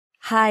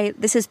Hi,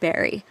 this is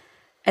Barry.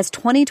 As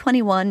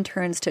 2021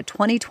 turns to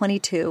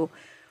 2022,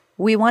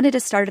 we wanted to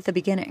start at the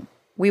beginning.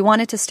 We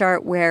wanted to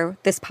start where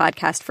this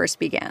podcast first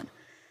began.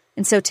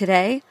 And so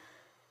today,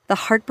 the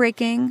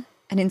heartbreaking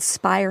and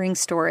inspiring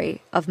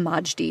story of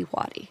Majdi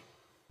Wadi.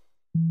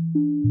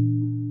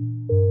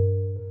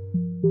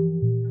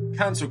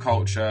 Cancel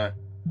culture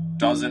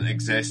doesn't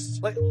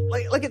exist. Like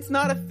it's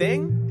not a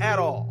thing at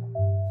all.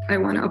 I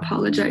want to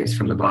apologize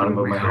from the bottom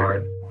of my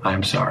heart.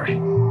 I'm sorry.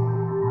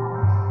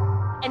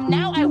 And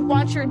now I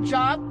want your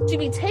job to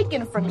be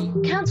taken from me.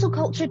 Cancel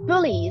culture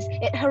bullies.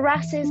 It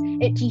harasses,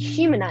 it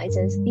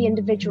dehumanizes the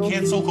individual.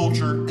 Cancel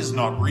culture is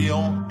not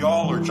real.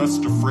 Y'all are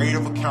just afraid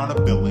of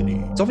accountability.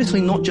 It's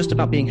obviously not just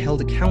about being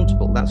held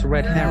accountable. That's a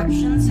red herring.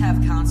 Actions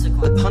have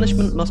consequences. The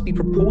punishment must be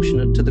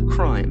proportionate to the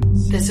crime.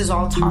 This has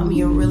all taught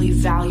me a really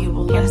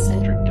valuable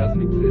lesson. Culture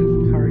doesn't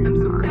exist. Hurry. I'm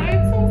sorry.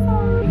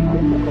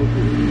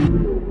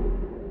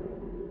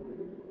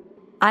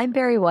 I'm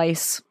Barry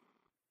Weiss.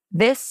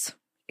 This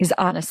is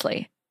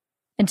Honestly.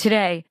 And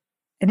today,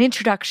 an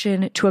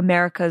introduction to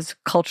America's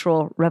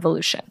cultural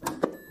revolution.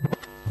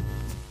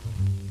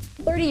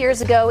 30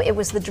 years ago, it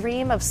was the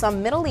dream of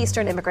some Middle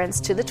Eastern immigrants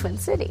to the Twin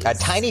Cities. A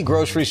tiny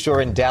grocery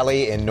store in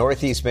Delhi in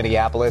northeast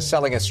Minneapolis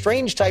selling a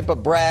strange type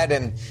of bread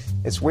and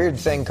this weird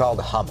thing called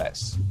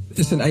hummus.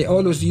 Listen, I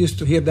always used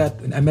to hear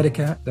that in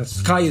America, the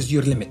sky is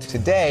your limit.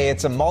 Today,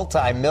 it's a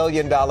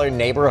multi-million-dollar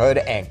neighborhood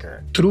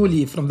anchor.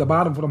 Truly, from the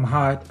bottom of my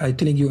heart, I'm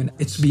telling you,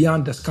 it's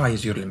beyond the sky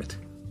is your limit.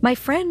 My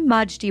friend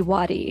Majdi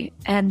Wadi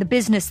and the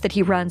business that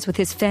he runs with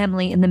his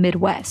family in the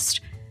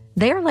Midwest,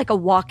 they are like a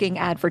walking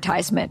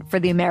advertisement for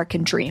the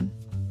American dream.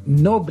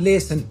 No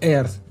place on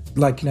earth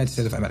like United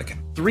States of America.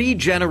 3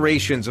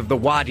 generations of the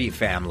Wadi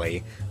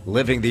family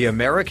living the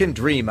American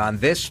dream on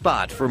this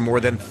spot for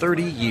more than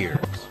 30 years.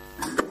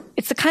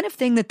 It's the kind of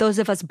thing that those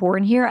of us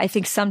born here, I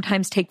think,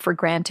 sometimes take for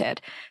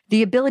granted.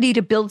 The ability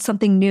to build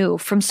something new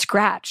from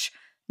scratch,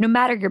 no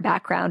matter your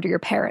background or your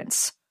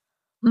parents.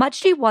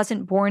 Majdi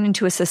wasn't born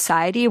into a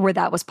society where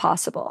that was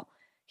possible.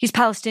 He's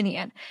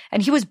Palestinian,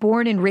 and he was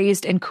born and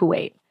raised in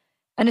Kuwait.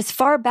 And as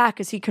far back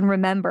as he can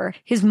remember,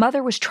 his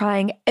mother was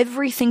trying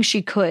everything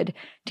she could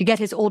to get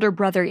his older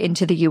brother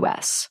into the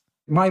U.S.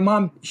 My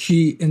mom,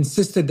 she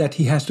insisted that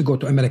he has to go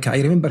to America.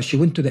 I remember she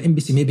went to the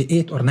embassy maybe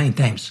 8 or 9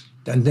 times.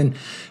 And then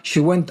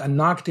she went and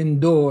knocked in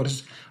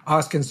doors,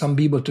 asking some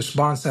people to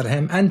sponsor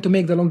him. And to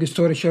make the long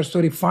story short,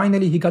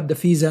 finally he got the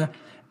visa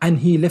and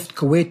he left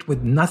Kuwait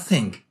with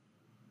nothing.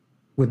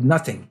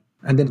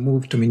 And then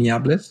moved to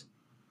Minneapolis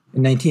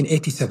in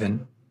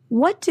 1987.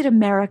 What did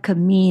America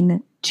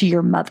mean to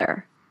your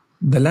mother?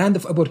 The land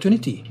of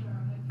opportunity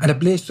and a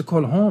place to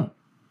call home.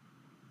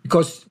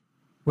 Because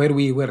where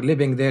we were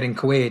living there in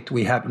Kuwait,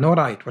 we have no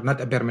right. We're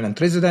not a permanent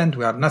resident.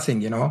 We are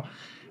nothing,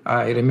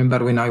 I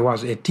remember when I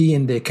was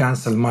 18, they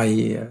canceled my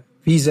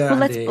visa.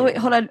 Wait,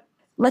 hold on.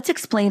 Let's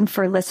explain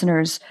for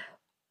listeners.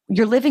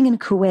 You're living in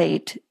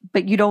Kuwait,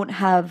 but you don't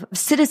have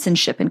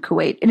citizenship in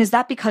Kuwait. And is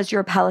that because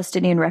you're a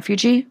Palestinian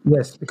refugee?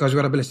 Yes, because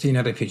we're a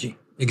Palestinian refugee.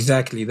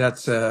 Exactly.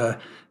 That's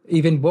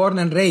even born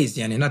and raised,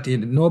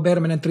 no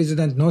permanent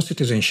resident, no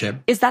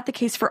citizenship. Is that the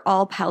case for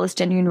all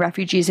Palestinian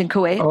refugees in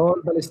Kuwait? All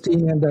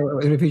Palestinian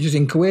refugees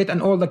in Kuwait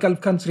and all the Gulf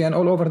country and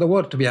all over the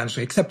world, to be honest,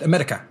 except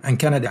America and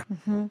Canada.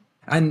 Mm-hmm.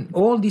 And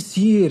all these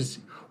years,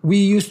 we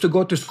used to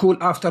go to school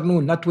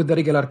afternoon, not with the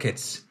regular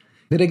kids.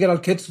 The regular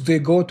kids, they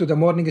go to the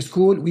morning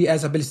school. We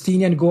as a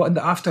Palestinian go in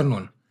the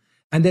afternoon.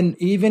 And then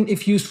even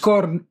if you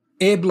score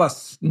A+,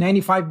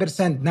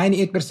 95%,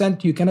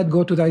 98%, you cannot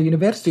go to the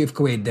University of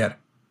Kuwait there.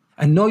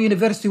 And no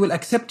university will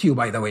accept you,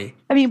 by the way.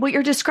 I mean, what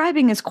you're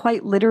describing is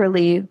quite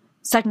literally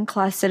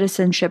second-class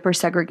citizenship or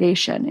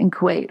segregation in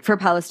Kuwait for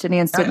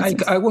Palestinian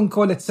citizens. I wouldn't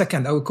call it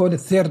second. I would call it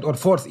third or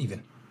fourth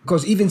even.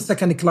 Because even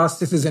second-class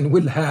citizens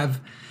will have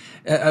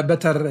a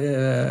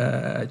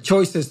better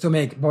choices to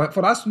make. But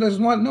for us, there's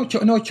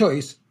no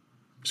choice.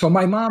 So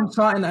my mom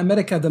saw in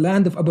America the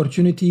land of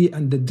opportunity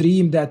and the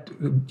dream that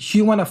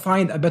she want to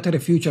find a better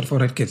future for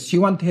her kids. She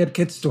want her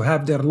kids to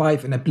have their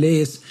life in a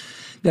place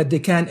that they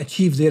can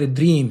achieve their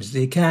dreams.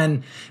 They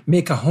can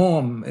make a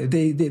home.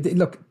 They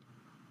look,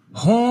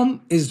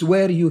 home is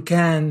where you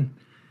can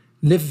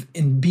live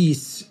in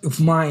peace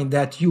of mind,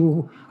 that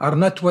you are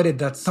not worried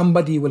that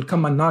somebody will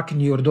come and knock on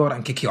your door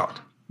and kick you out.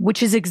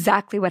 Which is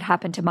exactly what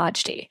happened to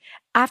Majdi.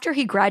 After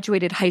he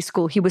graduated high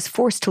school, he was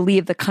forced to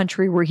leave the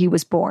country where he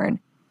was born.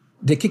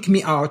 They kicked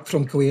me out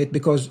from Kuwait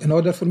because in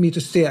order for me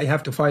to stay, I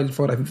have to file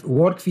for a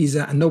work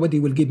visa and nobody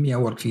will give me a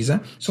work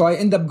visa. So I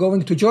end up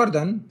going to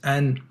Jordan.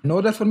 And in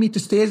order for me to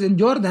stay in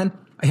Jordan,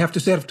 I have to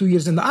serve 2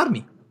 years in the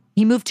army.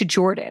 He moved to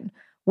Jordan,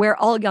 where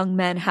all young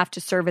men have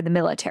to serve in the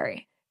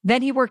military.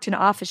 Then he worked an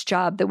office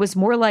job that was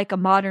more like a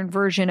modern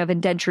version of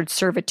indentured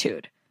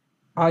servitude.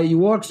 I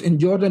worked in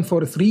Jordan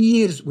for 3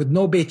 years with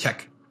no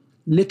paycheck.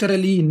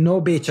 Literally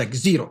no paycheck,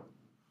 zero.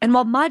 And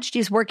while Majdi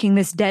is working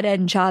this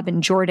dead-end job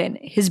in Jordan,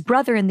 his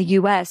brother in the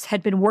U.S.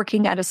 had been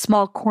working at a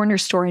small corner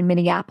store in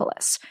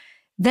Minneapolis.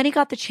 Then he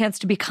got the chance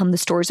to become the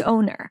store's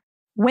owner.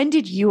 When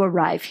did you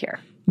arrive here?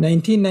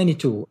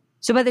 1992.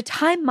 So by the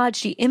time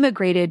Majdi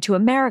immigrated to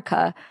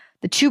America,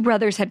 the two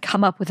brothers had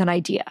come up with an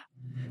idea.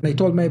 I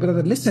told my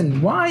brother,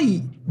 listen,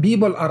 why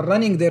people are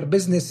running their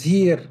business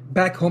here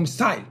back home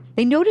style?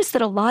 They noticed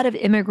that a lot of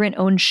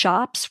immigrant-owned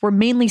shops were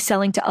mainly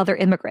selling to other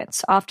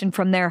immigrants, often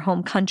from their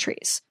home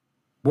countries.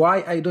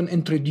 Why I don't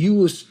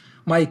introduce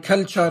my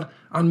culture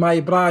and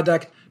my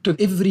product to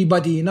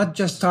everybody, not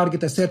just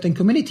target a certain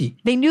community?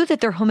 They knew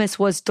that their hummus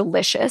was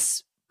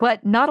delicious,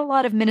 but not a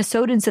lot of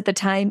Minnesotans at the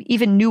time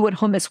even knew what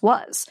hummus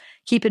was.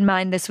 Keep in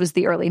mind, this was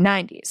the early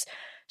 90s.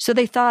 So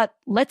they thought,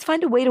 let's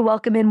find a way to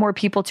welcome in more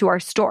people to our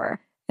store.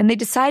 And they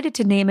decided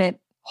to name it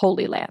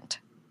Holy Land.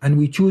 And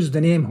we choose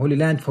the name Holy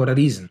Land for a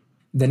reason.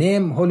 The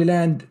name Holy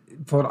Land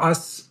for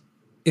us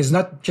is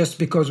not just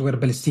because we're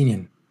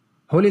Palestinian.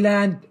 Holy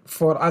Land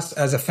for us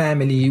as a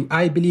family,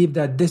 I believe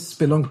that this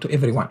belongs to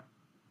everyone.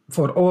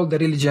 For all the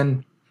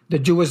religion, the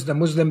Jewish, the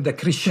Muslim, the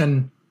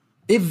Christian,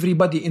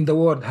 everybody in the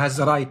world has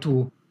the right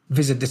to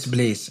visit this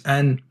place.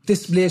 And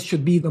this place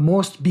should be the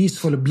most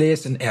peaceful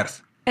place on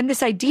earth. And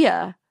this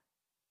idea,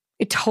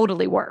 it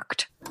totally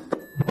worked.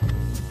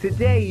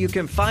 Today, you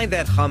can find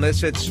that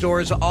hummus at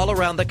stores all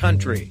around the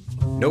country.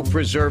 No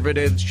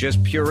preservatives,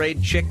 just pureed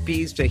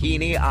chickpeas,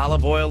 tahini,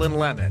 olive oil, and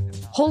lemon.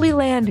 Holy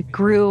Land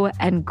grew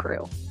and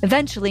grew.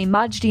 Eventually,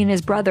 Majdi and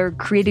his brother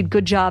created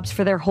good jobs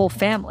for their whole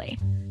family.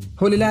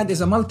 Holy Land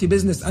is a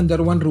multi-business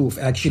under one roof,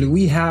 actually.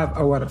 We have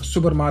our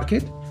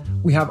supermarket,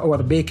 we have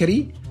our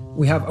bakery,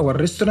 we have our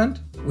restaurant,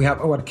 we have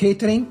our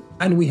catering,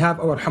 and we have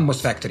our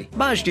hummus factory.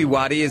 Majdi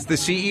Wadi is the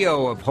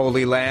CEO of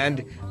Holy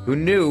Land, who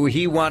knew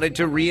he wanted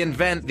to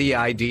reinvent the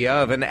idea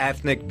of an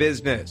ethnic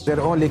business. They're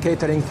only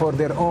catering for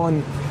their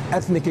own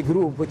ethnic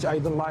group, which I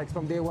don't like.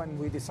 From day one,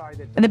 we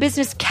decided. And the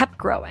business kept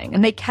growing,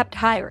 and they kept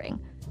hiring.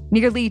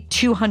 Nearly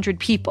 200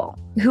 people.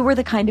 Who were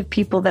the kind of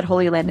people that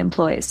Holy Land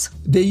employs?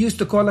 They used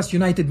to call us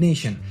United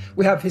Nation.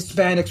 We have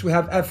Hispanics, we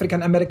have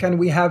African American,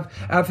 we have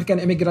African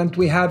immigrant,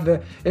 we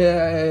have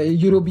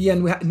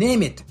European,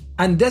 name it.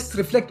 And this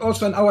reflects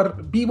also on our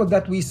people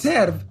that we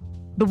serve.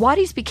 The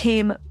Wadis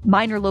became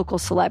minor local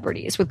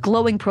celebrities with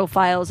glowing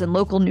profiles and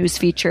local news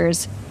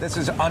features. This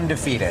is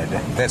undefeated,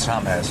 this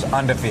hummus,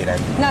 undefeated.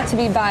 Not to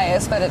be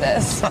biased, but it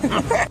is.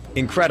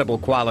 Incredible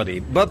quality,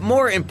 but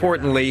more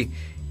importantly,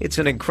 it's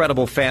an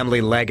incredible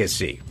family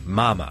legacy.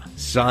 Mama,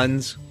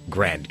 sons,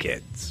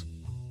 grandkids.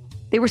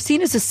 They were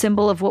seen as a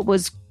symbol of what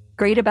was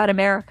great about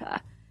America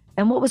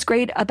and what was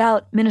great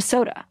about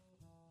Minnesota.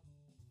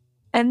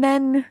 And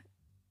then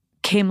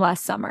came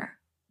last summer.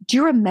 Do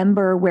you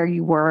remember where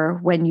you were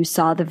when you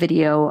saw the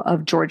video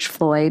of George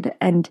Floyd?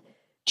 And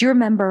do you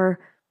remember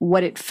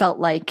what it felt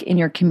like in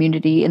your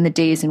community in the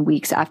days and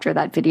weeks after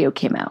that video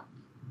came out?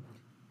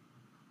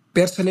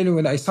 Personally,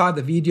 when I saw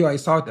the video, I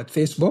saw it at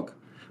Facebook,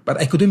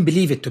 but I couldn't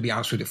believe it, to be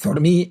honest with you. For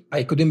me,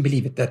 I couldn't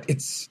believe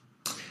it.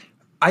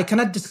 I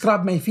cannot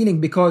describe my feeling,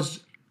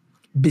 because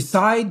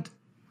beside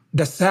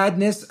the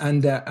sadness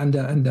and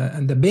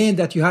the pain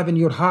that you have in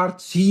your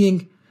heart,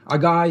 seeing a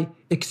guy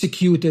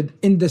executed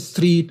in the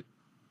street,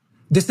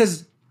 this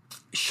is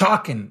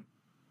shocking.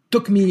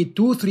 Took me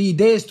 2-3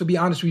 days, to be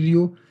honest with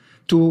you,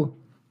 to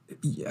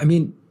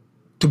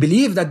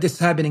believe that this is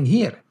happening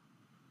here.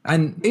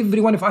 And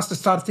every one of us to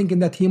start thinking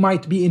that he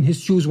might be in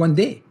his shoes one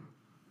day.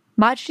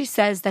 Majdi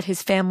says that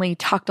his family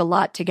talked a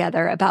lot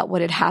together about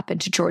what had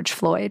happened to George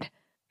Floyd,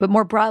 but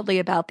more broadly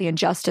about the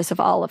injustice of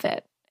all of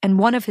it. And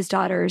one of his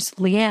daughters,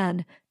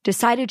 Leanne,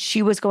 decided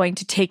she was going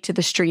to take to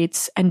the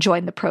streets and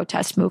join the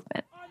protest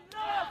movement.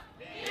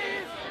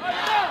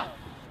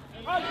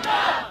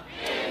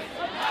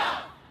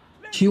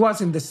 She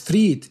was in the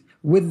street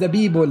with the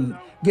people,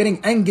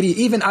 getting angry.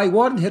 Even I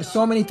warned her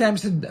so many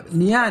times, said,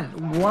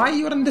 Leanne, why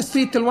you're in the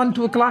street till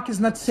 1-2 o'clock is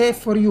not safe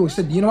for you? I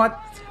said, you know what?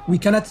 We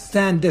cannot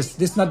stand this.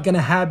 This is not going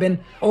to happen.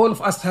 All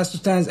of us has to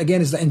stand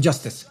against the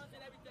injustice.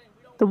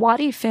 The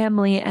Wadi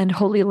family and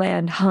Holy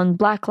Land hung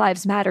Black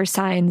Lives Matter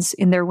signs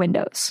in their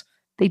windows.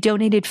 They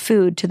donated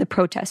food to the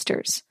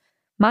protesters.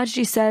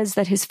 Majdi says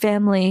that his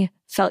family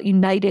felt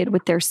united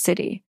with their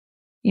city,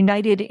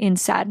 united in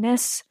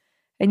sadness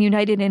and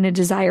united in a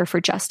desire for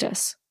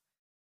justice.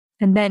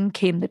 And then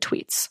came the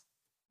tweets.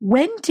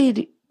 When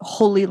did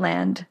Holy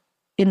Land,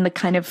 in the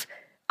kind of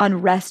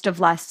unrest of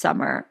last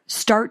summer,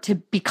 start to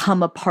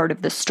become a part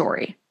of the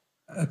story?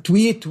 A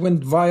tweet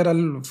went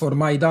viral for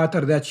my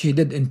daughter that she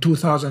did in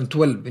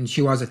 2012 when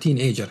she was a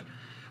teenager,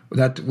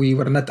 that we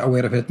were not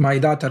aware of it. My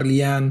daughter,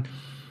 Leanne,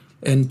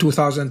 in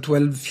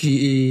 2012,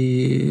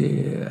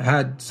 she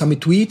had some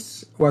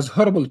tweets, was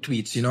horrible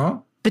tweets, you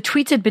know. The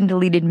tweets had been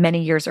deleted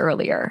many years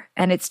earlier,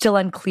 and it's still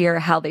unclear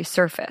how they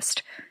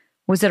surfaced.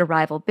 Was it a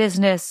rival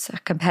business, a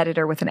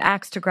competitor with an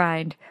axe to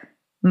grind?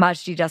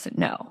 Majdi doesn't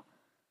know.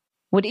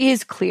 What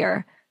is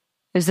clear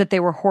is that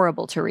they were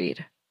horrible to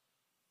read.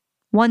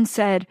 One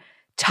said,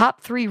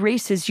 "Top 3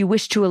 races you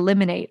wish to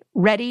eliminate.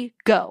 Ready,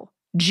 go.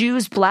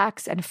 Jews,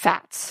 blacks, and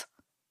fats."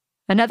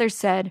 Another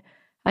said,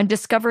 "I'm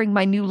discovering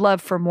my new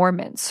love for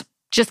Mormons.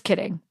 Just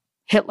kidding.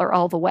 Hitler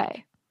all the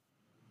way."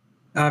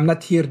 I'm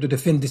not here to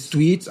defend these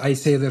tweets. I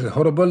say they're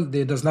horrible.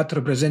 They does not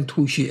represent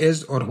who she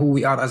is or who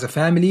we are as a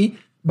family.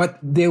 But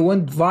they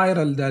went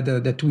viral,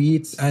 the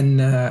tweets, and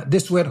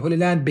this where Holy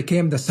Land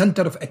became the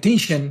center of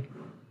attention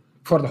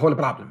for the whole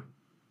problem.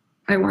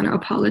 I want to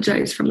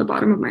apologize from the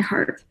bottom of my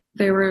heart.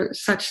 They were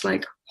such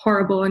like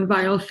horrible and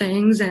vile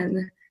things,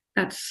 and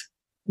that's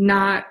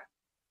not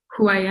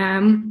who I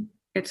am.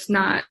 It's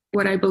not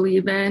what I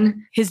believe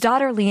in. His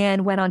daughter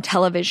Leanne went on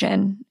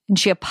television and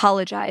she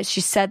apologized.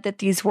 She said that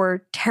these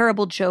were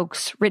terrible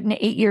jokes written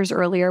 8 years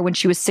earlier when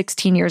she was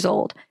 16 years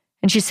old.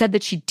 And she said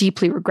that she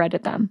deeply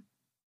regretted them.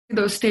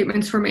 Those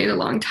statements were made a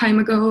long time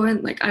ago,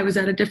 and like I was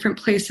at a different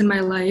place in my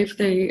life.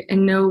 They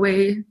in no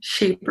way,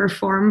 shape, or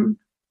form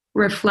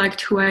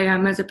reflect who I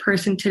am as a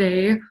person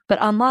today.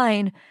 But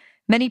online,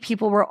 many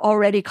people were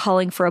already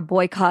calling for a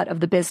boycott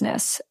of the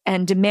business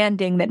and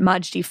demanding that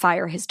Majdi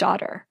fire his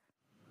daughter.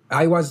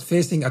 I was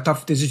facing a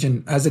tough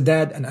decision as a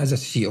dad and as a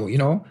CEO, you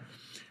know.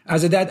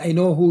 As a dad, I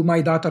know who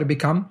my daughter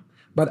become.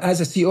 But as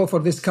a CEO for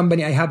this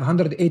company, I have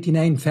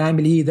 189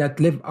 family that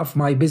live off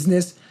my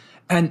business.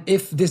 And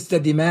if this is the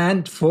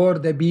demand for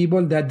the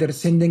people that they're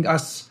sending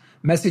us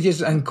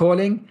messages and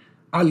calling,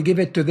 I'll give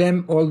it to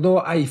them, although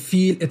I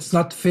feel it's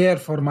not fair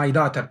for my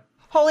daughter.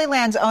 Holy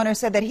Land's owner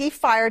said that he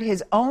fired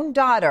his own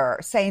daughter,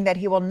 saying that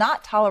he will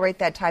not tolerate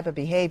that type of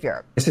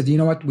behavior. I said, you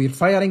know what, we're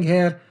firing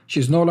her.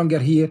 She's no longer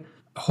here.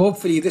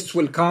 Hopefully this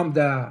will calm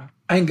the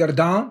anger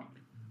down,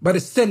 but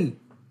still,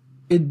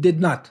 it did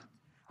not.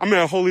 I'm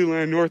at Holy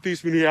Land,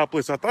 Northeast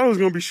Minneapolis. I thought it was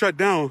going to be shut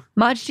down.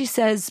 Majdi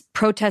says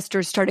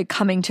protesters started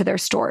coming to their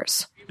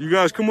stores. You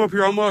guys come up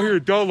here. I'm out here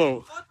at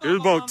Dolo.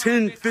 There's about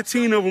 10,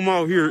 15 of them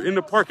out here in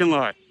the parking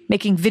lot.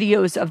 Making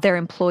videos of their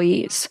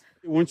employees.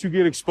 Once you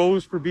get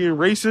exposed for being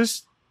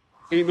racist,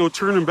 ain't no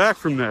turning back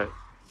from that.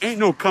 Ain't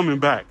no coming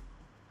back.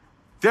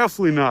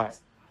 Definitely not.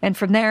 And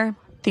from there,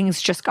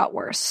 things just got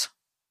worse.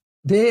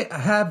 They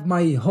have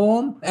my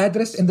home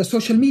address in the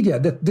social media.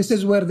 That this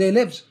is where they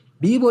live.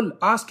 People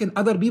asking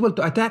other people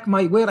to attack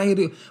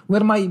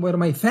where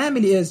my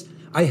family is.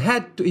 I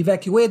had to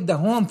evacuate the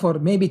home for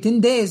maybe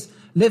 10 days.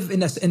 Live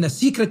in a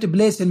secret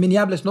place in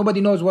Minneapolis.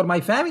 Nobody knows where my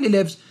family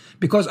lives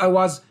because I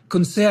was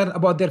concerned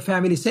about their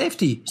family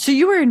safety. So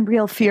you were in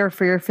real fear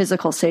for your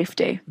physical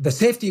safety. The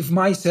safety of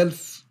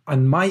myself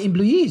and my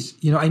employees.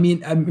 You know, I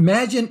mean,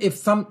 imagine if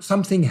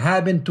something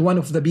happened to one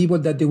of the people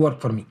that they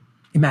work for me.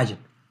 Imagine.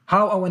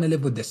 How I want to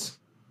live with this.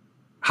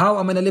 How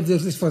I'm going to live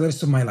with this for the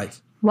rest of my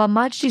life. While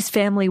Majdi's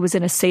family was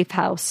in a safe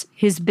house,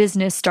 his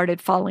business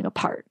started falling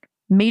apart.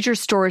 Major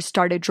stores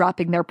started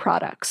dropping their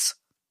products.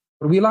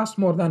 We lost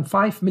more than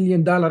 $5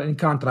 million in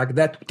contract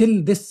that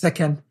till this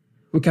second,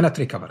 we cannot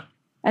recover.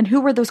 And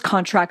who were those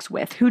contracts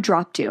with? Who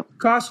dropped you?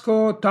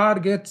 Costco,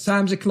 Target,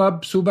 Sam's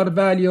Club, Super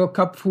Value,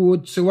 Cup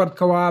Food, Suwar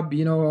Kawab,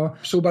 you know,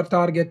 Super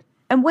Target.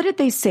 And what did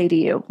they say to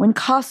you when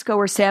Costco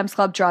or Sam's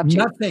Club dropped you?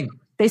 Nothing.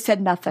 They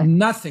said nothing.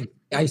 Nothing.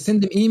 I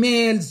send them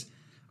emails.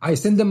 I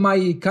send them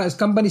my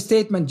company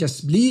statement.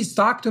 Just please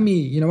talk to me.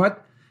 You know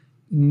what?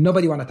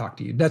 Nobody want to talk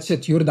to you. That's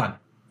it. You're done.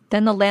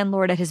 Then the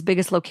landlord at his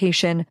biggest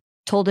location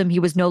told him he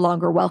was no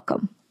longer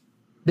welcome.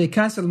 They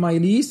canceled my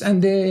lease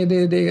and I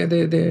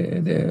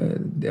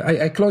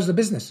closed the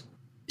business.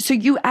 So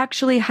you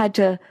actually had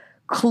to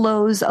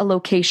close a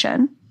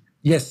location?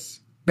 Yes,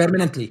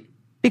 permanently.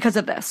 Because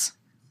of this?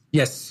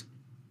 Yes.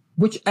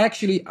 Which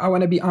actually, I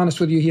want to be honest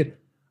with you here.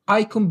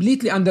 I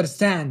completely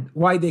understand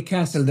why they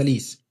canceled the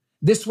lease.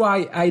 This is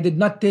why I did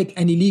not take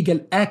any legal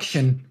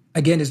action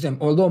against them,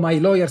 although my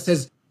lawyer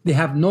says they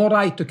have no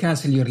right to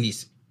cancel your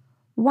lease.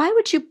 Why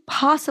would you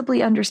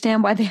possibly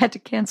understand why they had to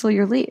cancel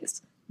your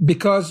lease?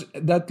 Because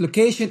that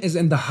location is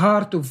in the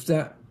heart of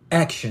the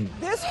action.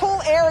 This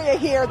whole area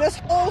here, this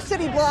whole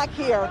city block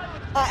here,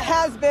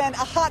 has been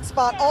a hot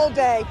spot all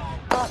day.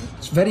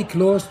 It's very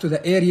close to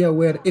the area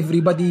where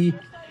everybody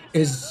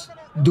is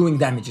doing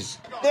damages.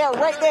 They're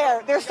right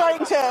there. They're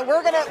starting to,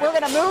 we're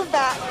gonna move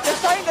back. They're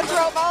starting to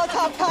throw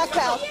Molotov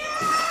cocktails.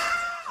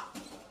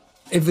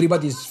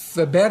 Everybody's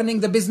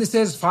burning the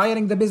businesses,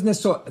 firing the business.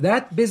 So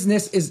that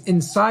business is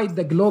inside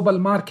the global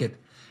market.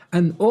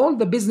 And all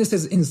the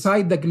businesses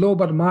inside the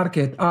global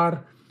market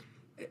are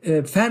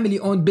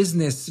family-owned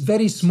business,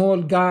 very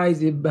small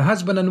guys,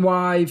 husband and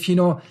wife. You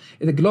know,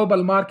 the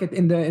global market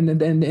in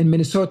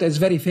Minnesota is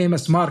very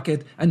famous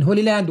market, and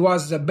Holy Land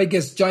was the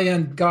biggest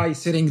giant guy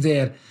sitting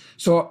there.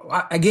 So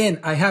again,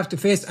 I have to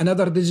face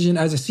another decision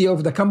as a CEO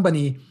of the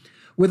company,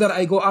 whether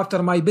I go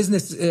after my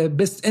business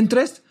best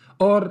interest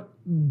or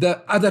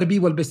the other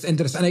people best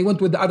interest. And I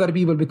went with the other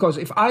people because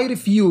if I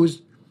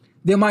refuse,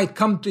 they might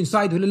come to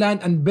inside Holy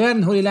Land and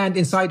burn Holy Land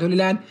inside Holy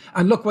Land.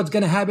 And look what's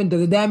going to happen to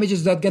the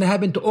damages that going to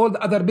happen to all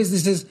the other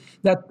businesses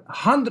that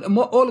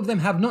all of them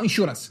have no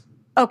insurance.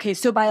 Okay,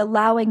 so by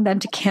allowing them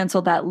to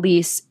cancel that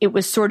lease, it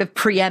was sort of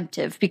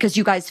preemptive because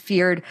you guys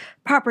feared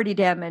property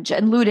damage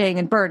and looting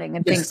and burning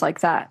and things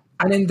like that.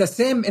 And in the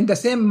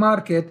same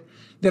market,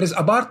 there is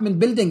apartment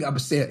building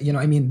upstairs. You know,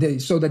 I mean,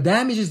 so the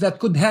damages that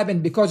could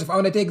happen because if I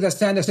want to take the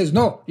stand that says,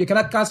 no, you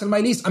cannot cancel my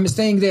lease, I'm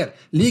staying there.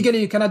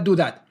 Legally, you cannot do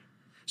that.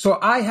 So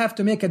I have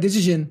to make a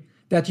decision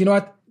that, you know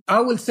what, I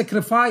will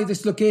sacrifice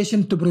this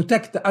location to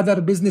protect the other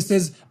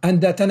businesses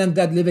and the tenant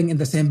that living in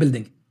the same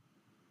building.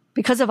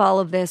 Because of all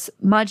of this,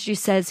 Majdi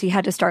says he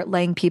had to start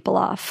laying people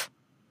off.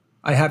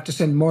 I have to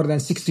send more than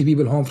 60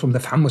 people home from the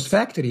hummus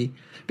factory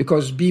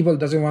because people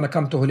doesn't want to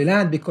come to Holy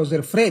Land because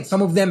they're afraid.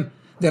 Some of them,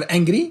 they're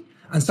angry,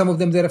 and some of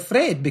them, they're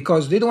afraid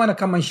because they don't want to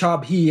come and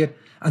shop here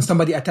and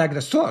somebody attack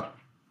the store.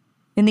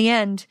 In the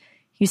end,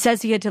 he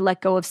says he had to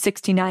let go of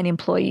 69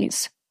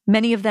 employees,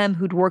 many of them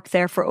who'd worked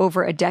there for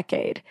over a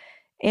decade.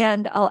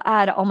 And I'll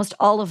add, almost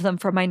all of them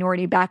from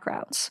minority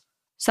backgrounds.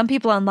 Some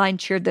people online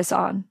cheered this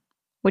on,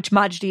 which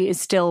Majdi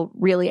is still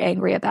really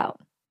angry about.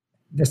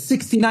 The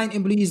 69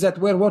 employees that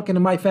were working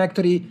in my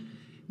factory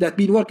that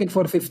been working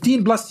for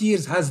 15 plus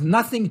years has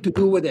nothing to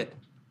do with it.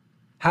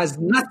 Has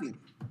nothing.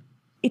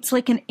 It's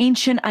like an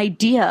ancient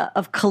idea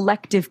of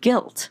collective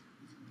guilt.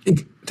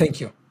 Thank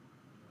you.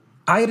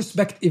 I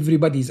respect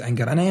everybody's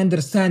anger and I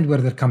understand where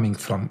they're coming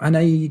from and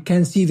I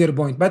can see their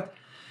point. But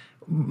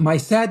my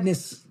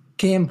sadness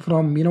came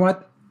from, you know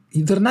what?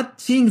 They're not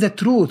seeing the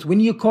truth.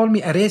 When you call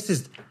me a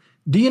racist,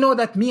 do you know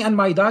that me and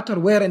my daughter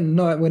were in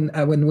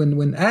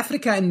when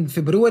Africa in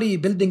February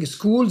building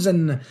schools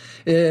and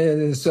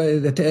there is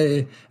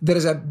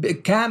a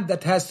big camp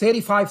that has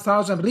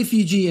 35,000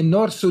 refugees in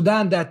North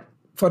Sudan that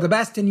for the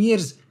past 10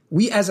 years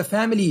we as a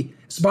family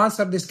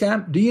sponsored this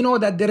camp? Do you know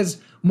that there is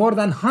more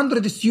than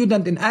 100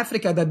 students in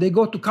Africa that they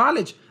go to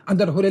college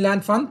under Holy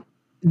Land Fund?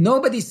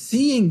 Nobody's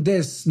seeing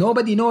this.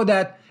 Nobody know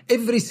that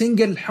every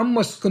single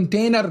hummus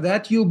container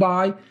that you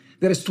buy,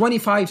 there is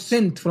 25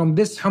 cents from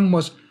this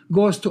hummus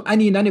goes to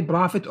any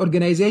non-profit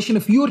organization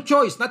of your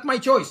choice, not my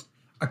choice.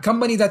 A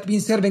company that's been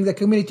serving the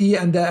community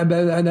and I'm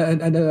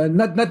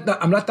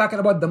not talking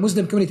about the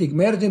Muslim community,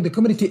 emerging the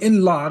community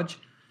in large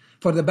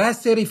for the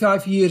past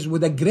 35 years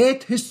with a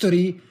great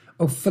history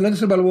of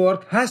philanthropical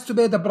work has to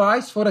pay the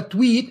price for a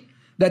tweet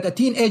that a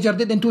teenager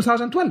did in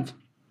 2012.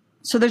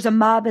 So there's a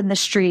mob in the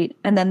street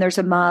and then there's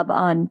a mob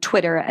on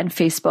Twitter and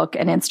Facebook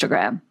and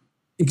Instagram.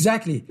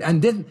 Exactly.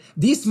 And then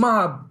these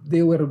mob,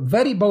 they were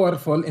very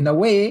powerful in a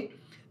way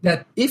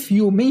that if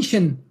you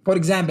mention, for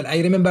example,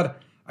 I remember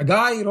a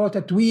guy wrote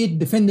a tweet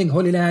defending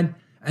Holy Land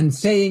and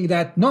saying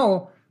that,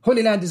 no,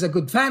 Holy Land is a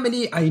good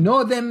family. I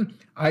know them.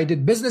 I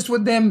did business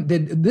with them.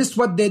 This is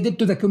what they did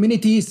to the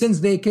community since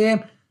they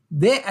came.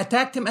 They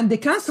attacked him and they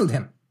canceled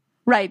him.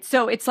 Right.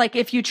 So it's like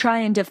if you try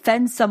and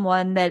defend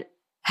someone that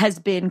has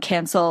been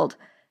canceled,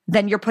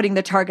 then you're putting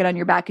the target on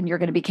your back and you're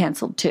going to be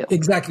canceled too.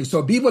 Exactly.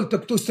 So people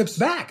took 2 steps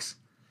back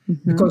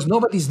because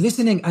nobody's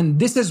listening. And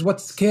this is what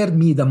scared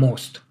me the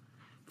most.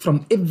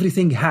 From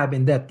everything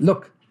happened that,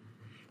 look,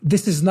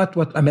 this is not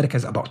what America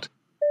is about.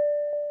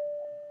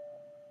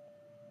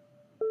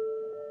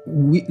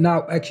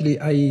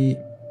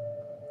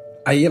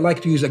 I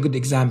like to use a good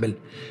example.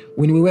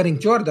 When we were in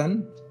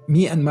Jordan,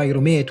 me and my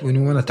roommate,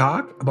 when we want to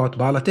talk about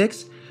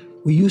politics,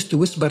 we used to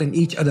whisper in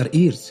each other's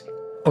ears.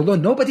 Although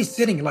nobody's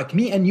sitting like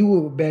me and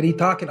you, Barry,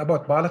 talking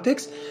about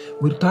politics,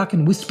 we're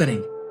talking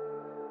whispering.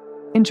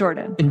 In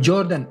Jordan? In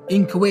Jordan,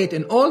 in Kuwait,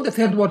 in all the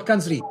third world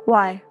countries.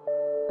 Why?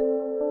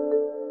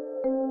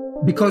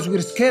 Because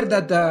we're scared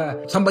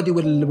that somebody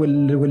will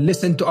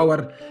listen to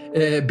our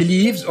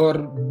beliefs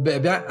and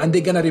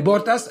they're going to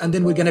report us and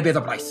then we're going to pay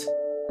the price.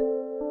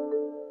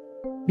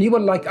 People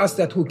like us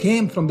that who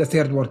came from the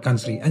third world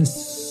country and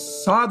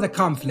saw the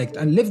conflict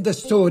and lived the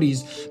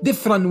stories,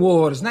 different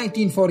wars,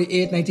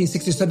 1948,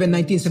 1967,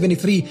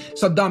 1973,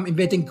 Saddam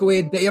invading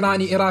Kuwait, the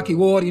Iraqi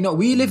war,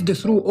 we lived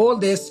through all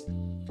this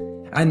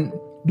and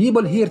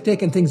people here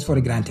taking things for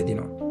granted,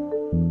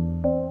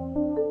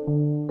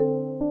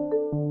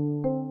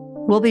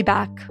 We'll be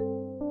back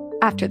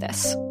after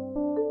this.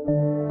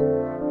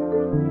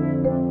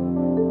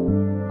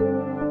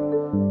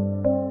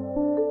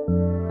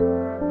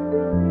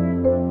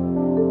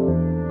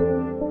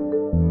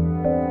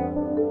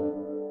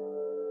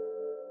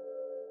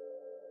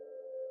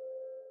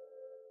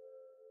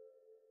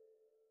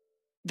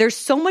 There's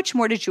so much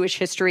more to Jewish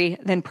history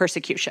than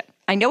persecution.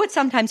 I know it's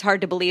sometimes hard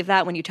to believe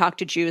that when you talk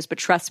to Jews, but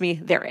trust me,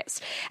 there is.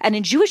 And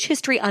in Jewish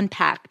History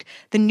Unpacked,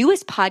 the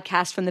newest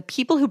podcast from the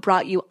people who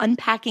brought you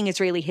Unpacking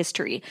Israeli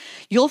History,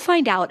 you'll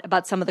find out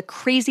about some of the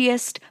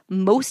craziest,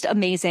 most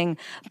amazing,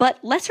 but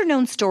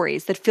lesser-known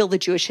stories that fill the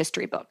Jewish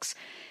history books.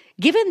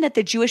 Given that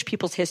the Jewish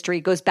people's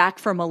history goes back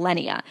for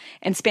millennia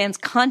and spans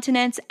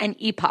continents and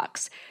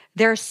epochs,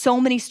 there are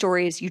so many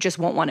stories you just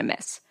won't want to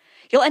miss.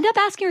 You'll end up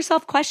asking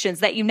yourself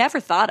questions that you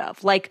never thought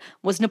of, like,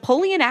 was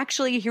Napoleon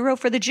actually a hero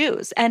for the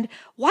Jews? And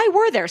why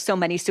were there so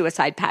many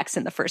suicide pacts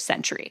in the first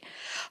century?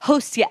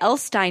 Hosts Yael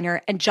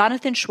Steiner and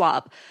Jonathan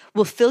Schwab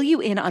will fill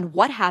you in on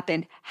what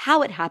happened,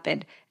 how it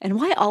happened, and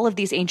why all of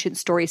these ancient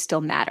stories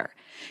still matter.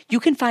 You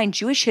can find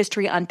Jewish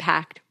History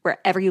Unpacked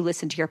wherever you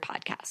listen to your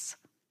podcasts.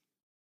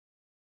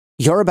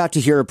 You're about to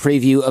hear a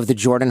preview of The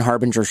Jordan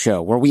Harbinger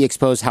Show, where we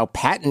expose how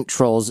patent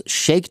trolls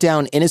shake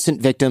down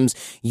innocent victims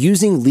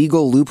using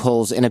legal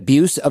loopholes and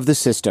abuse of the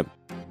system.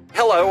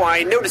 Hello,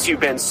 I notice you've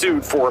been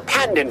sued for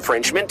patent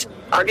infringement.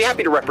 I'd be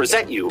happy to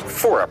represent you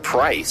for a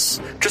price.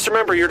 Just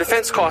remember, your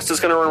defense cost is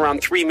going to run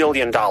around $3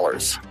 million.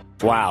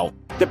 Wow.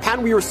 The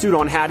patent we were sued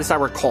on had, as I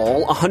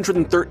recall,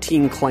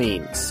 113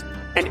 claims.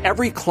 And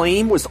every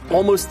claim was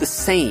almost the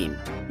same.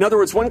 In other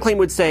words, one claim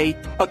would say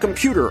a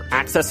computer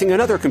accessing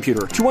another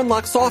computer to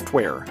unlock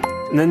software.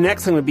 And the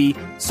next thing would be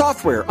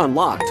software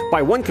unlocked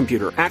by one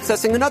computer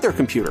accessing another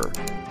computer.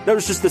 That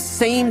was just the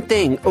same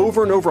thing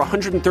over and over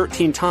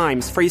 113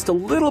 times, phrased a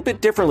little bit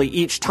differently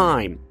each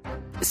time.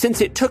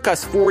 Since it took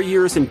us 4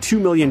 years and $2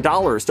 million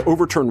to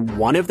overturn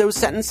one of those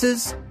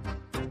sentences,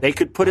 they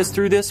could put us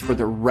through this for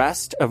the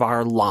rest of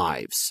our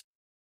lives.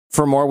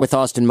 For more with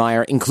Austin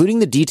Meyer, including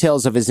the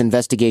details of his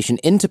investigation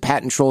into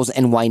patent trolls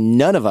and why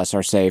none of us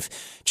are safe,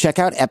 check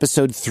out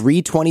episode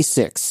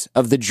 326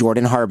 of The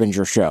Jordan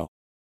Harbinger Show.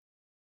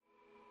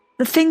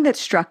 The thing that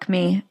struck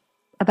me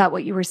about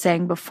what you were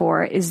saying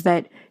before is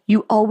that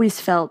you always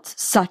felt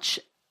such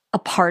a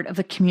part of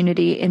a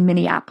community in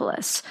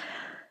Minneapolis.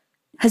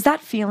 Has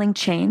that feeling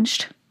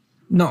changed?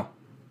 No,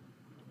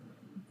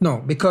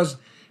 because,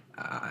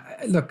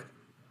 look,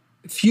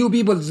 few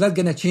people is not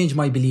going to change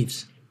my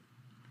beliefs.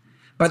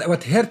 But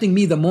what's hurting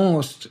me the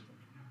most,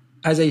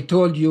 as I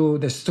told you,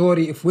 the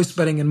story of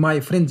whispering in my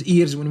friends'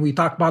 ears when we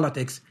talk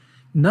politics,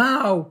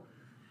 now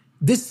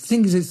this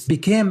thing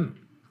became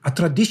a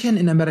tradition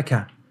in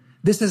America.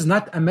 This is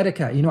not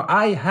America.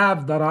 I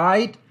have the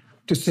right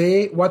to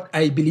say what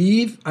I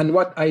believe and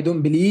what I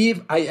don't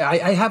believe.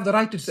 I have the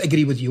right to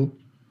disagree with you.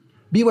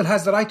 People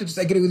has the right to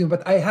disagree with you,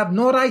 but I have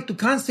no right to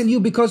cancel you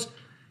because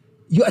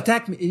you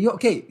attack me.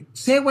 Okay,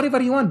 say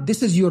whatever you want.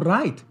 This is your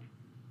right.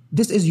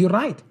 This is your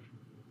right.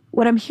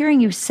 What I'm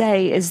hearing you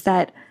say is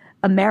that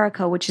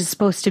America, which is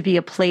supposed to be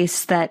a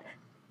place that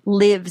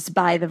lives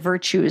by the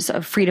virtues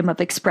of freedom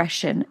of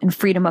expression and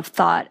freedom of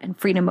thought and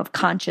freedom of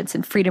conscience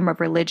and freedom of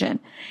religion,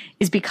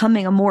 is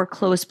becoming a more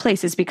closed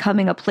place, is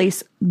becoming a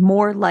place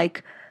more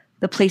like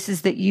the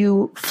places that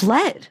you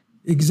fled.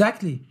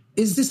 Exactly.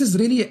 This is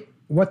really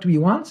what we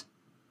want?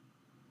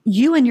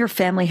 You and your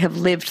family have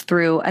lived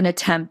through an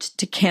attempt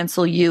to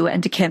cancel you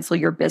and to cancel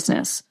your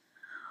business.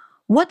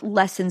 What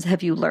lessons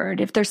have you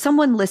learned? If there's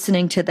someone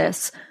listening to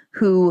this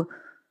who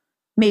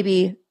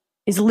maybe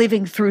is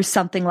living through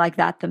something like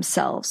that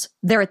themselves,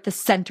 they're at the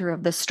center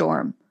of the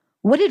storm,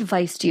 what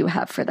advice do you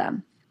have for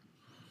them?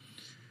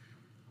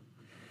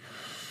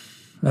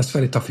 That's a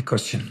very tough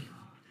question.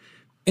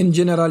 In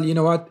general, you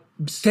know what?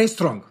 Stay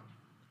strong.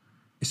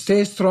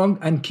 Stay strong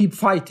and keep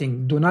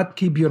fighting. Do not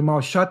keep your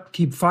mouth shut.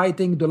 Keep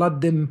fighting. Do not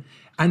let them.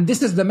 And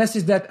this is the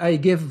message that I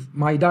give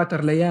my daughter,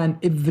 Leanne,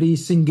 every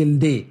single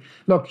day.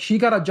 Look, she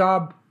got a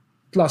job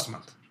last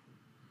month.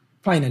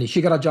 Finally,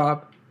 she got a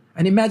job.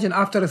 And imagine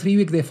after 3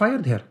 weeks, they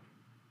fired her.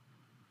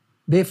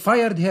 They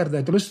fired her.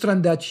 That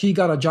restaurant that she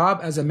got a job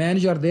as a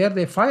manager there,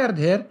 they fired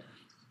her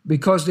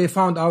because they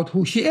found out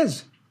who she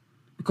is.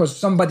 Because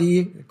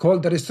somebody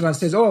called the restaurant and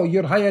says, oh,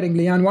 you're hiring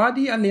Leanne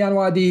Wadi, and Leanne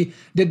Wadi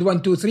did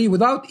 1, 2, 3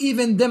 without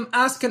even them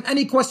asking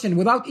any question,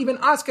 without even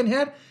asking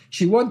her.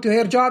 She went to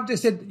her job. They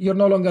said, you're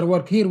no longer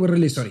work here. We're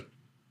really sorry.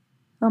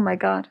 Oh, my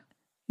God.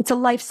 It's a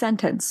life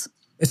sentence.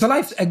 It's a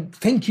life.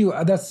 Thank you.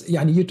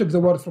 You took the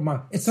word from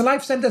her. It's a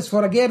life sentence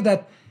for a girl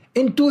that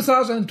in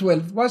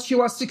 2012, she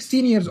was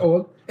 16 years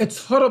old.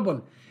 It's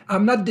horrible.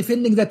 I'm not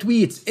defending the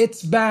tweets.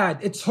 It's bad.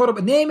 It's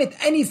horrible. Name it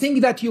anything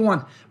that you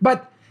want.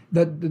 But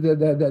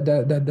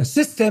the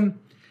system,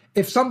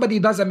 if somebody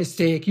does a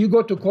mistake, you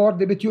go to court,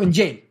 they put you in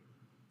jail.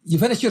 You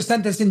finish your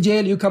sentence in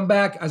jail, you come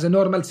back as a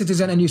normal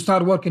citizen and you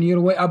start working your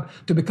way up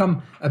to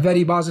become a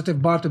very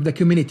positive part of the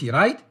community,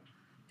 right?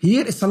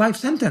 Here it's a life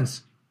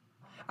sentence.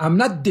 I'm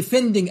not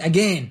defending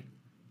again.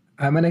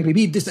 I'm going to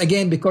repeat this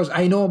again because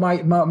I know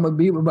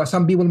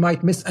some people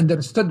might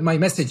misunderstood my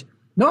message.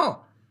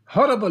 No,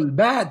 horrible,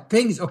 bad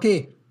things,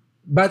 okay.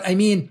 But I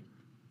mean,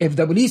 if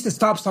the police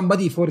stop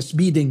somebody for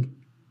speeding,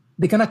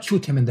 they cannot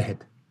shoot him in the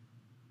head.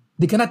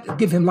 They cannot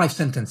give him life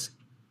sentence.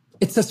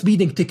 It's a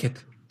speeding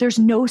ticket. There's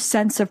no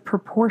sense of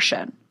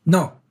proportion.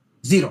 No,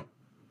 zero.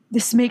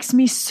 This makes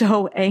me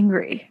so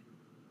angry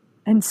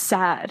and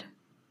sad.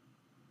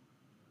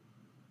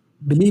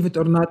 Believe it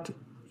or not,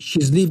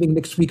 she's leaving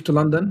next week to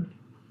London.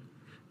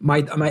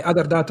 My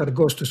other daughter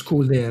goes to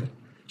school there.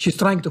 She's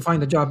trying to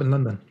find a job in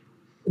London.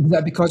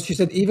 Because she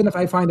said, even if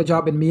I find a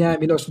job in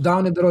Miami,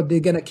 down the road,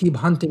 they're going to keep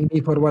hunting me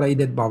for what I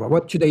did, Baba.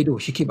 What should I do?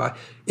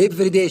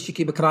 Every day she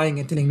keep crying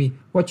and telling me,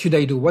 what should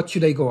I do? What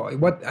should I go?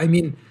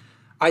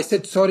 I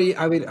said, sorry,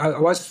 I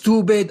was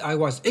stupid. I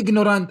was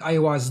ignorant. I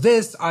was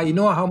this. I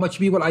know how much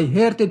people I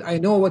hurted. I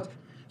know what.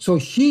 So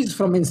she's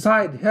from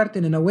inside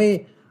hurting in a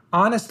way.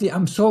 Honestly,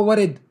 I'm so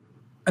worried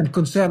and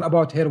concerned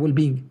about her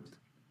well-being.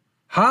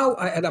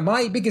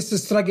 My biggest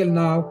struggle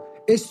now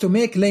is to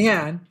make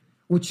Leanne,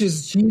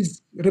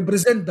 she's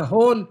represent the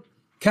whole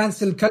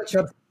cancel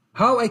culture,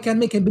 how I can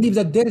make him believe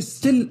that there is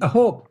still a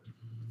hope.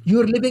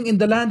 You're living in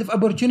the land of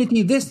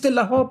opportunity. There's still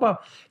a hope.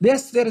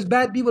 Yes, there's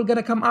bad people going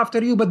to come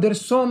after you, but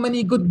there's so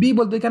many good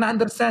people that can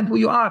understand who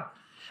you are.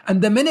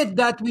 And the minute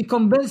that we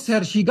convince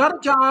her she got a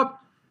job,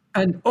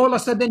 and all of a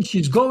sudden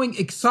she's going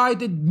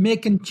excited,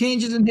 making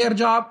changes in her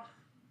job,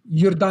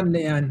 you're done,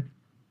 Leanne.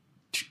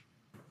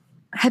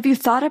 Have you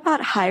thought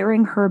about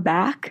hiring her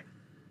back?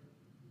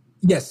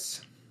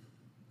 Yes.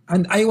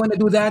 And I want to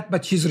do that,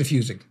 but she's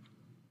refusing.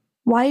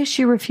 Why is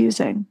she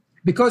refusing?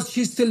 Because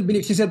she still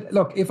believes, she said,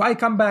 look, if I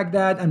come back,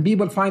 Dad, and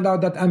people find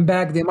out that I'm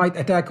back, they might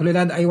attack Holy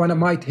Land,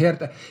 might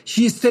hurt.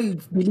 She still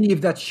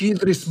believes that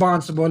she's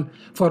responsible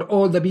for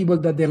all the people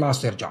that they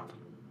lost their job.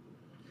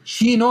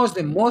 She knows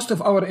that most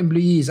of our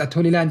employees at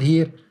Holy Land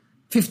here,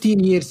 15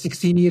 years,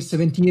 16 years,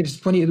 17 years,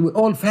 20 years, we're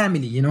all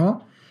family, you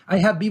know. I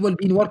have people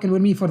been working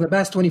with me for the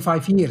past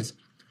 25 years.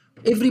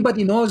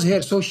 Everybody knows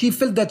her, so she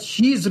felt that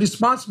she's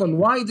responsible.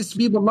 Why these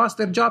people lost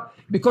their job?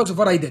 Because of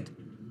what I did.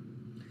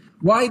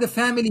 Why the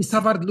family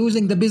suffered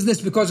losing the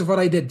business? Because of what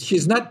I did.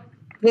 She's not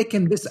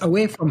taking this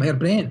away from her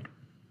brain.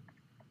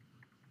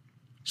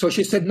 So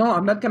she said, no,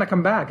 I'm not going to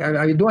come back.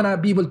 I don't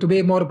want people to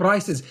pay more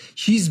prices.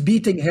 She's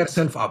beating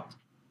herself up.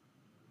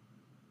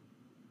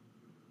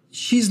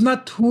 She's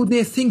not who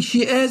they think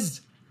she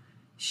is.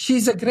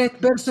 She's a great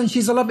person.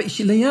 She's a lover.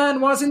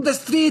 Liane was in the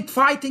street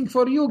fighting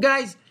for you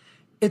guys.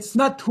 It's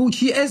not who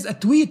she is. A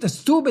tweet, a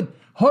stupid,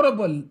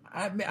 horrible,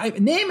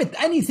 name it,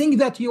 anything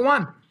that you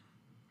want.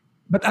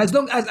 But as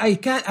long as I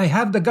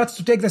have the guts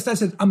to take the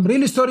stance, I'm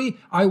really sorry,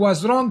 I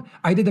was wrong,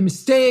 I did a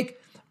mistake,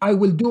 I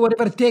will do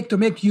whatever it takes to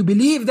make you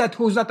believe that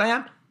who's that I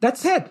am.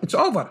 That's it, it's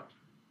over.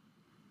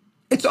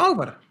 It's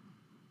over.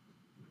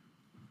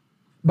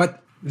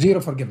 But zero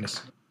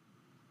forgiveness.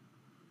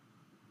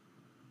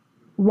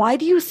 Why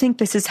do you think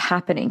this is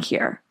happening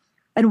here?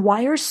 And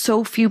why are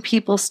so few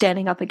people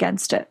standing up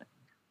against it?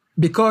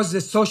 Because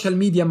the social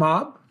media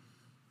mob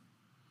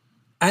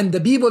and the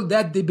people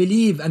that they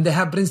believe and they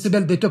have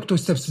principle, they took 2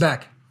 steps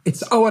back.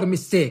 It's our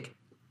mistake.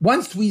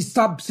 Once we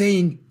stop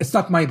saying, it's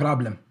not my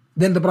problem,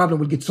 then the problem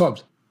will get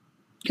solved.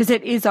 Because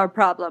it is our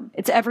problem.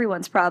 It's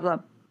everyone's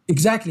problem.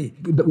 Exactly.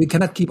 But we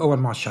cannot keep our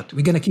mouth shut.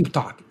 We're going to keep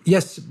talking.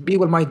 Yes,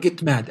 people might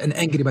get mad and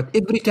angry, but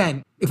every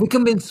time, if we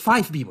convince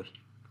 5 people,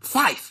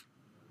 5,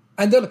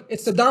 and then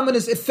it's a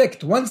dominoes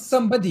effect. Once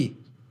somebody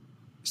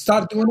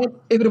start doing it,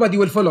 everybody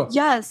will follow.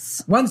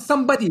 Yes. Once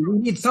we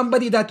need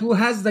somebody who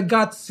has the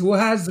guts, who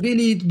has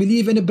really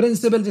believe in a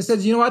principle that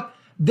says, you know what,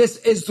 this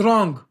is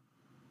wrong.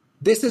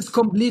 This is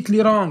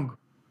completely wrong.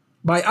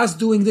 By us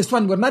doing this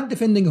one, we're not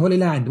defending Holy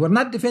Land. We're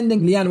not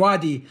defending Liane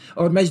Wadi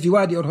or Majdi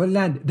Wadi or Holy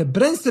Land. The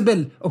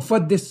principle of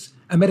what this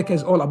America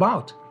is all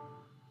about.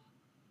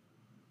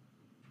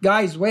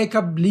 Guys, wake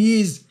up,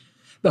 please.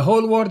 The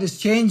whole world is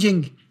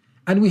changing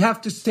and we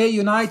have to stay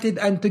united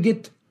and to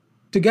get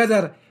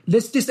together.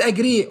 Let's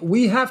disagree.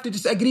 We have to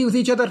disagree with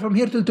each other from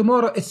here till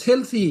tomorrow. It's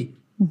healthy.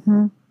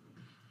 Mm-hmm.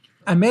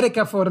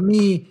 America, for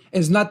me,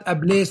 is not a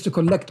place to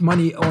collect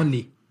money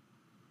only.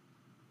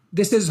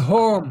 This is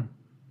home.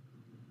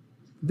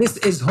 This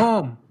is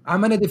home.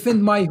 I'm going to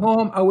defend my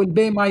home. I will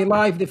pay my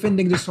life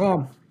defending this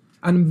home.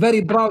 I'm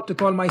very proud to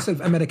call myself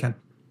American.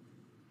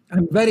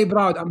 I'm very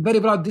proud. I'm very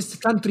proud. This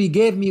country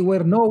gave me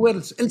where nowhere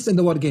else in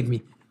the world gave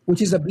me,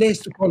 which is a place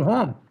to call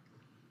home.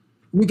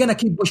 We're going to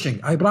keep pushing.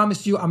 I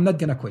promise you, I'm not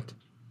going to quit.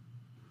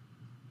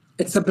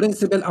 It's a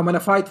principle. I'm going to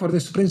fight for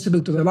this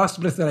principle to the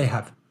last breath that I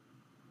have.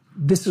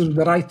 This is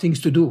the right things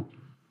to do.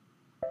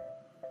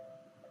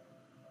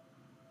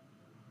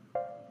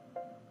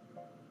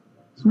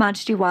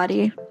 Majdi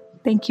Wadi,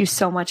 thank you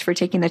so much for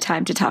taking the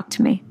time to talk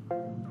to me.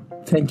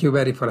 Thank you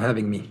very for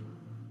having me.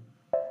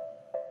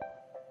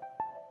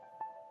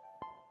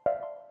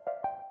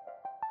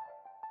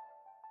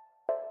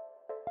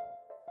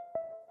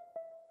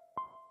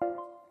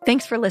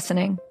 Thanks for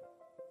listening.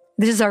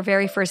 This is our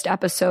very first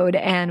episode,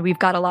 and we've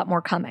got a lot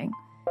more coming.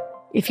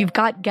 If you've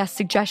got guest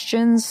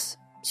suggestions,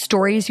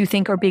 stories you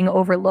think are being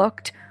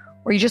overlooked,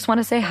 or you just want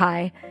to say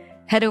hi,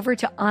 head over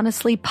to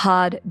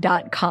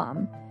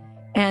honestlypod.com.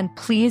 And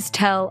please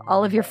tell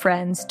all of your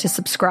friends to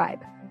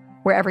subscribe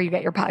wherever you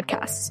get your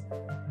podcasts.